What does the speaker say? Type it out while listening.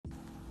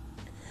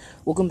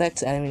Welcome back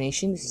to Anime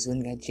Nation. This is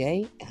Winga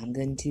J, and I'm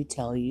going to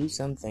tell you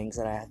some things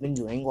that I have been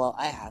doing while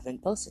I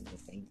haven't posted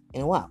anything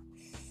in a while.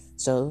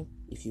 So,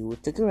 if you would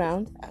stick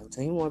around, I will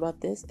tell you more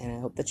about this, and I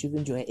hope that you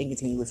enjoy it and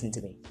continue listening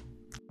to me.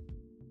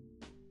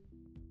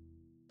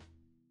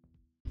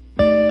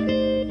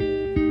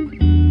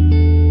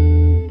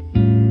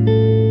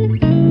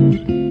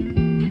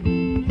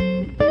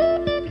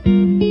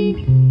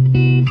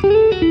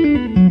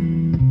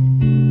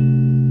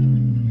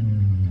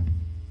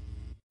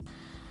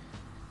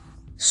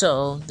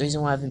 So, the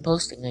reason why I've been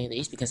posting lately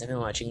is because I've been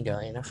watching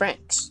Darling in the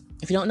Franxx.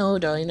 If you don't know who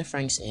Darling in the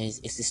Franxx is,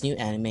 it's this new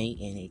anime,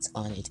 and it's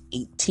on its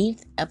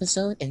 18th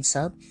episode in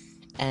sub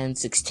and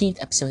 16th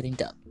episode in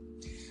dub.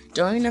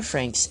 Darling in the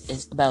Franxx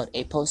is about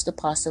a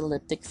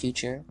post-apocalyptic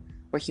future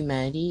where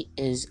humanity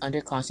is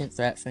under constant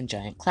threat from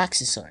giant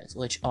klaxosaurs,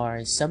 which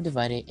are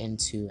subdivided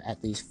into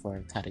at least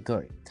 4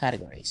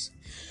 categories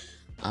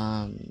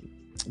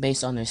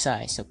based on their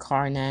size. So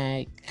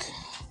Carnad,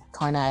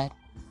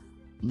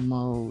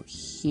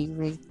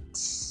 Mohirit,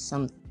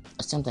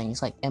 something.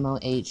 It's like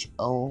Mohorovic,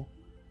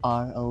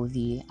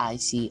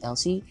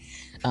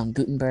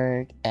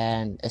 Gutenberg,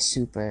 and a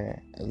super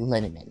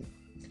Linneman.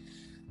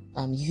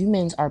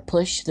 Humans are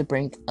pushed to the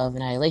brink of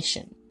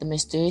annihilation. The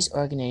mysterious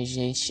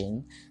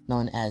organization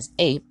known as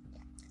APE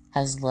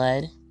has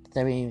led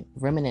the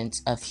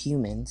remnants of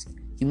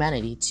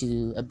humanity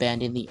to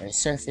abandon the Earth's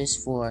surface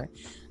for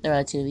the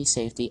relative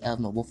safety of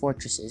mobile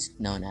fortresses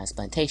known as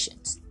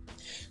plantations.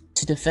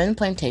 To defend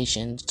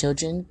plantations,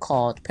 children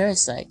called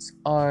parasites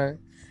are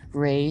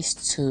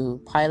raised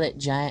to pilot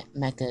giant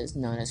mechas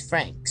known as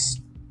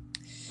Franxx.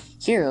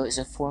 Hiro is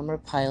a former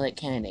pilot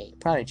candidate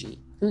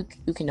prodigy who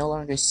can no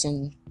longer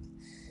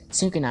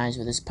synchronize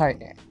with his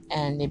partner,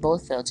 and they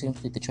both fail to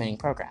complete the training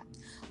program.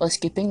 While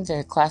skipping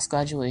their class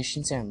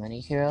graduation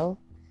ceremony, Hiro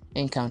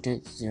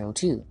encountered Zero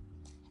Two,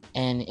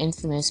 an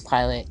infamous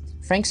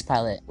Franxx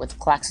pilot with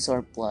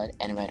klaxosaur blood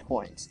and red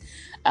horns.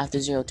 After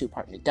Zero Two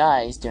partner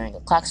dies during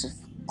a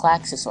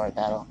klaxosaur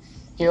battle,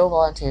 Hiro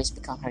volunteers to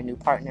become her new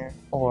partner,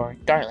 or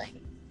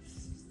darling.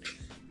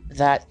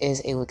 That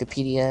is a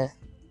Wikipedia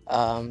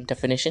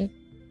definition,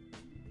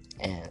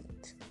 and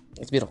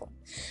it's beautiful.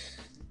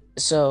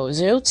 So,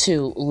 Zero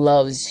Two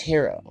loves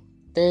Hiro.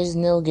 There's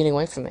no getting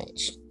away from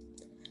it.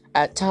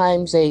 At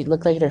times, they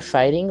look like they're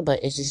fighting,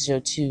 but it's just Zero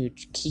Two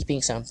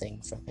keeping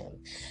something from him.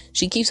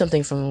 She keeps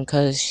something from him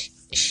because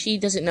she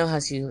doesn't know how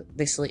to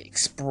basically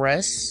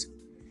express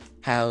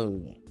her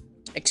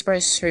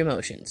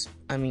emotions.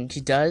 I mean,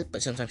 she does,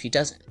 but sometimes she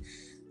doesn't.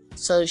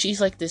 So she's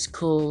like this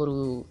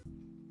cool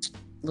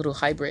little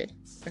hybrid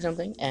or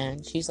something,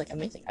 and she's like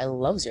amazing. I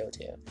love Zero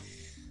Two.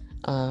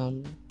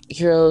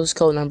 Hiro's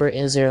code number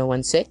is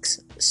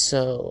 016.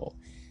 So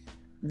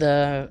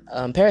the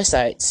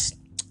parasites,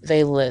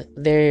 they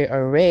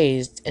are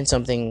raised in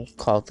something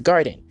called the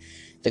garden.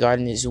 The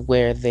garden is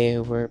where they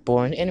were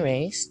born and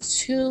raised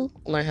to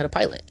learn how to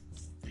pilot.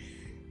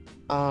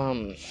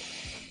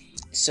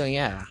 So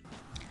yeah.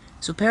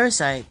 So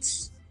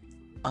parasites,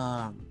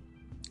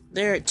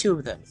 there are 2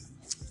 of them.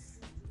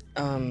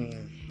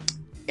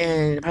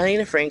 And apparently in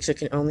the Franxx there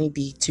can only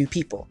be 2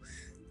 people.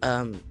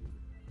 A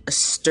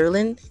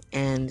Sterling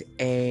and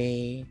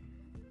a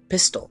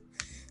Pistol.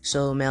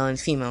 So male and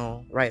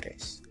female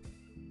writers.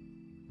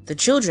 The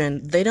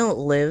children, they don't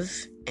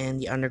live in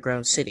the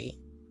underground city,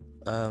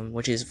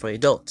 which is for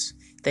adults.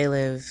 They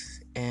live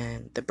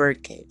in the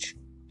birdcage,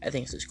 I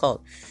think it's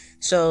called.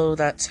 So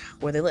that's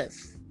where they live.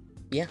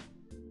 Yeah.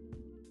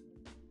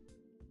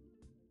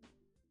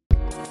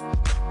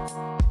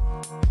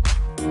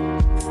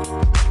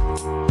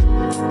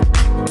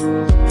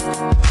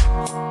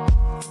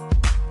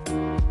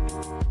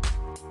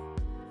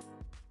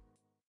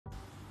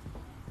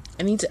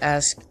 I need to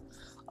ask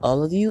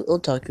all of you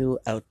otaku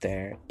out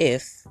there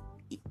if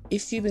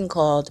you've been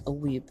called a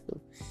weeaboo,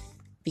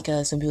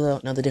 because some people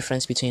don't know the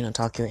difference between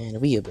otaku and a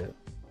weeaboo.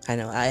 I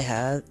know I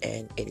have,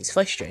 and it is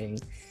frustrating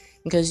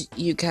because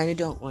you kind of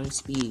don't want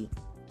to be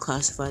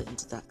classified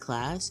into that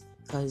class,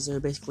 because there are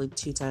basically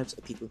 2 types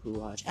of people who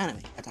watch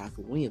anime: otaku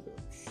and weeaboo.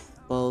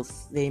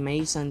 Both, they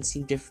may seem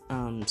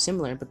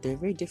similar, but they're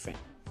very different.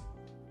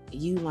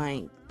 You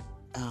might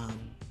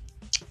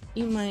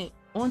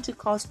want to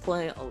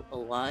cosplay a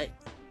lot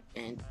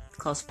and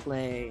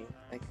cosplay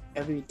like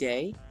every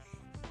day,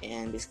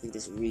 and basically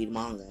just read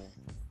manga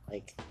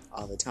like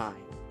all the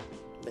time.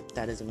 But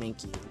that doesn't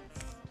make you.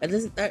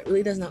 That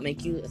really does not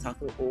make you a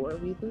otaku or a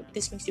weeaboo. It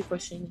just makes you a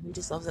person who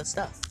just loves that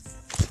stuff.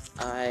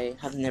 I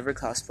have never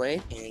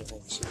cosplayed, and I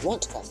actually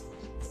want to cosplay.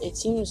 It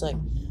seems like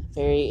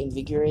very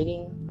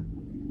invigorating.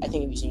 I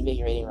think I'm using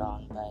invigorating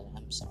wrong, but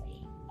I'm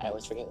sorry. I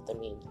always forget what that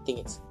means. I think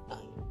it's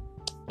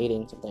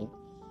hating something.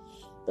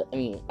 But I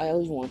mean, I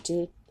always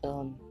wanted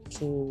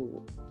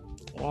to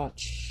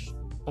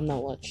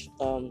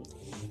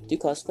do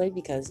cosplay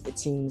because it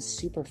seems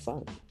super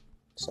fun,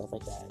 stuff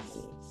like that.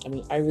 I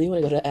mean, I really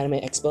want to go to Anime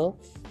Expo.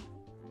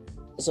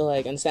 So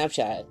like on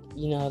Snapchat,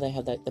 they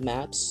have like the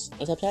maps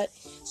on Snapchat.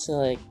 So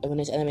like when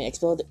it's Anime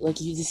Expo,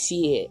 like you just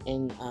see it,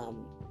 and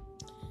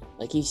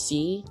like you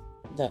see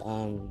the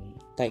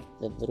like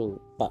the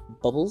little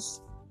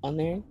bubbles on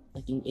there,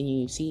 like and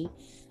you see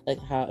like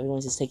how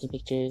everyone's just taking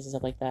pictures and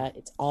stuff like that.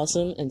 It's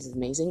awesome and it's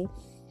amazing,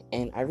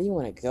 and I really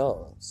want to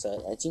go.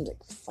 So that seems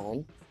like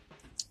fun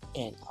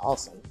and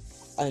awesome.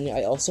 And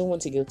I also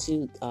want to go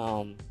to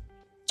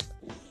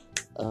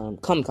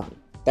Comic Con.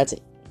 That's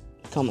it,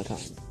 Comic Con.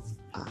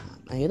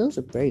 I hear those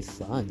are very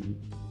fun.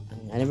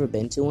 I never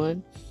been to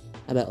one.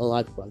 I bet a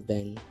lot of people have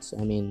been. So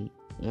I mean,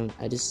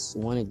 I just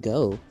want to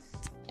go,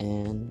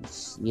 and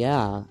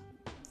yeah,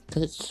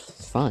 because it's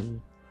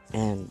fun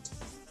and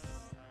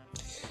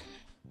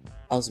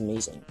that was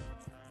amazing.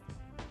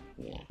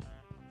 Yeah.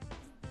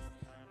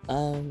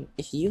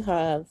 If you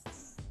have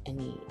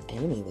any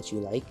anime that you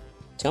like,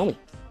 tell me.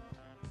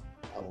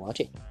 I'll watch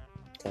it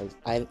because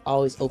I'm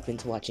always open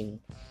to watching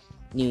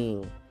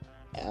new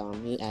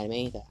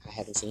anime that I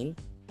haven't seen.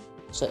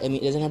 So I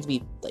mean, it doesn't have to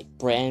be like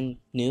brand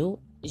new.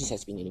 It just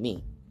has to be new to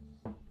me.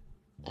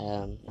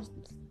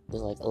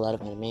 There's like a lot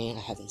of anime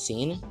I haven't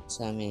seen,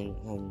 so I mean,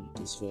 I'm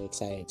just very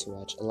excited to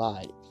watch a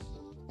lot,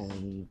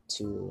 and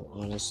to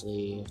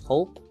honestly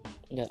hope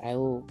that I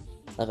will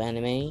love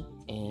anime,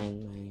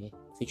 and my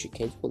future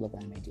kids will love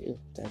anime too.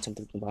 That's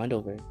something we can bond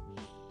over.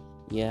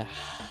 Yeah,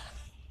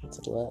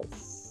 that's love.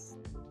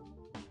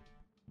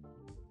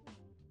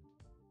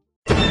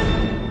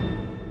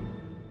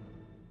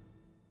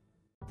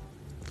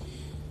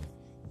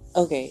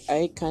 Okay,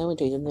 I kind of want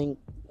to tell you something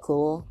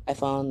cool I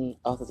found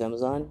off of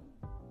Amazon.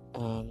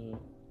 Um,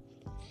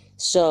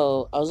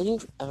 so I was looking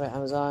for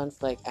Amazon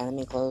for like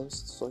anime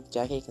clothes, for like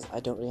jacket, because I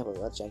don't really have a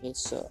lot of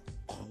jackets. So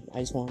I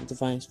just wanted to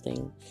find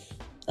something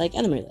like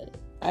anime related.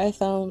 I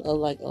found a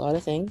lot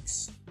of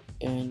things,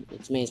 and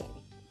it's amazing.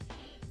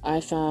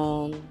 I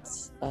found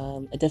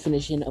a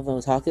definition of an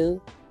otaku.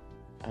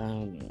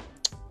 Um,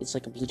 it's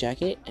like a blue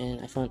jacket,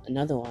 and I found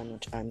another one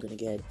which I'm gonna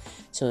get.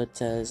 So it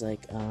says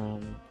like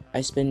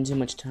I spend too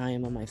much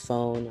time on my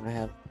phone.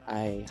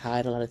 I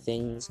hide a lot of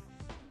things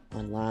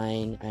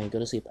online. I go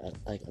to sleep at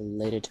like a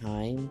later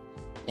time,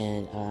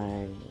 and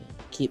I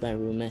keep my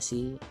room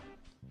messy.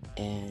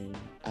 And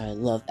I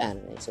love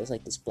anime, so it's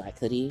like this black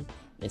hoodie.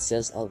 It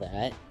says all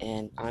that,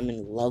 and I'm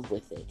in love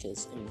with it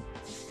because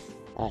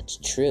that's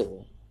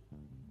true.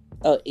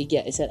 Oh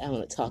yeah, it said I'm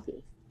an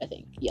otaku. I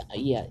think yeah,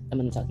 I'm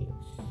an otaku.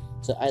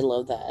 So I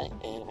love that,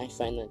 and I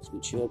find that to be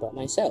true about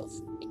myself.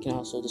 It can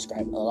also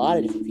describe a lot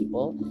of different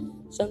people.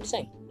 So I'm just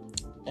saying,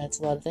 that's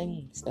a lot of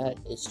things that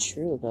is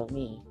true about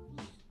me.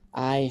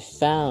 I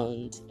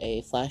found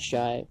a flash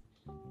drive,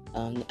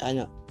 I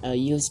know, a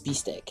USB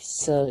stick.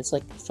 So it's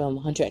like from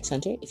Hunter x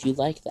Hunter. If you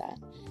like that,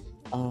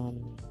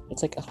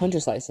 it's like a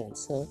Hunter's license.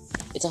 So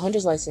it's a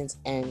Hunter's license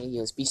and a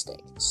USB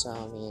stick. So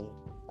I mean,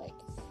 like,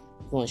 if you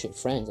want to show your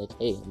friends, like,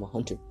 hey, I'm a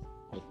hunter.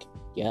 Like,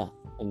 yeah,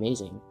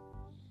 amazing.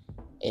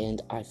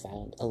 And I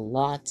found a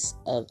lot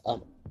of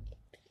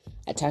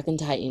Attack on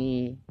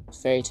Titan,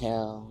 Fairy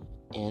Tail,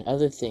 and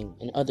other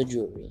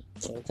jewelry,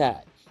 things like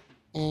that.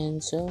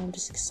 And so I'm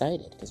just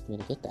excited because I'm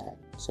gonna get that.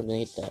 So I'm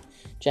gonna get the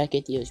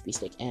jacket, the USB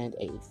stick, and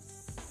a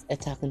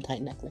Attack on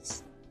Titan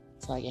necklace.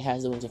 So like it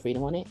has the Wings of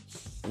Freedom on it.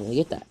 I'm gonna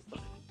get that.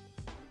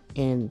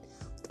 And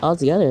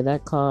altogether,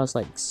 that costs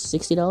like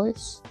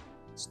 $60,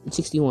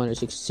 61 or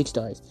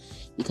 $6,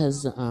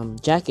 because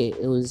jacket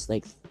it was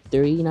like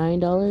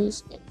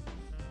 $39,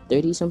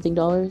 30 something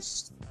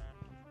dollars.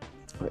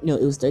 No,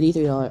 it was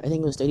 $33. I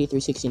think it was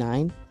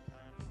 $33.69.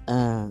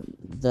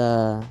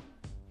 The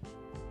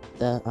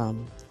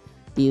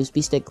the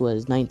USB stick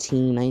was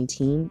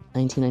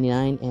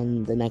 $19.99,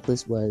 and the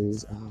necklace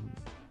was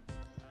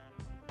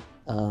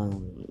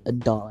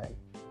 $1.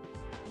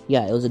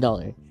 Yeah, it was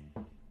 $1.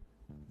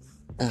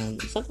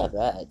 It's not that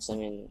bad. So I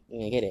mean,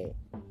 I get it.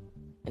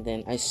 And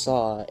then I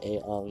saw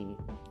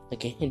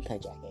like a hentai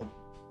jacket.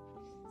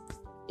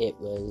 It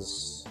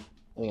was,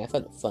 I mean, I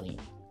found it funny.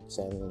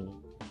 So I mean,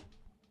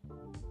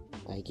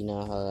 like, you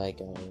know how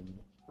like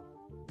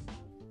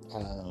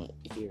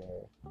if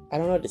you're, I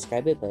don't know how to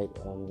describe it, but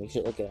you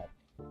should look it up.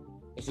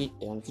 If you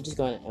just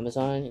go on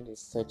Amazon and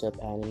just search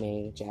up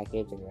anime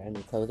jackets or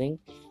anime clothing,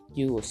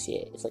 you will see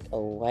it. It's like a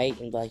white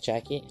and black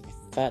jacket, and I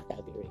thought that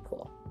would be really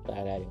cool, but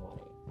I didn't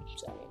want it.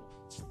 So I mean,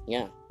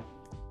 yeah.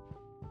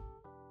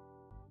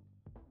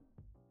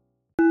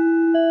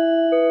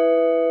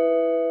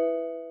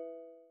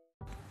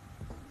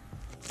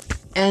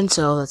 And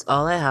so that's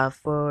all I have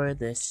for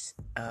this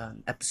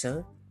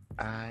episode.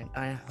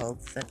 I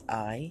hope that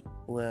I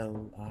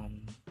will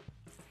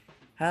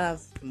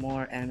have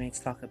more anime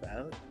to talk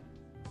about,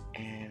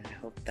 and I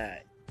hope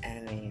that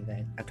anime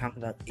that I'm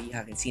talking about, you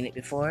haven't seen it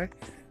before,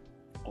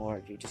 or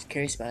if you're just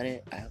curious about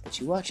it, I hope that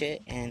you watch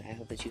it, and I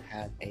hope that you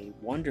have a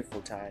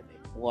wonderful time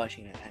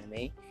watching that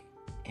anime.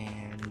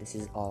 And this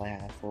is all I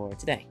have for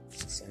today.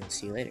 So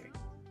see you later.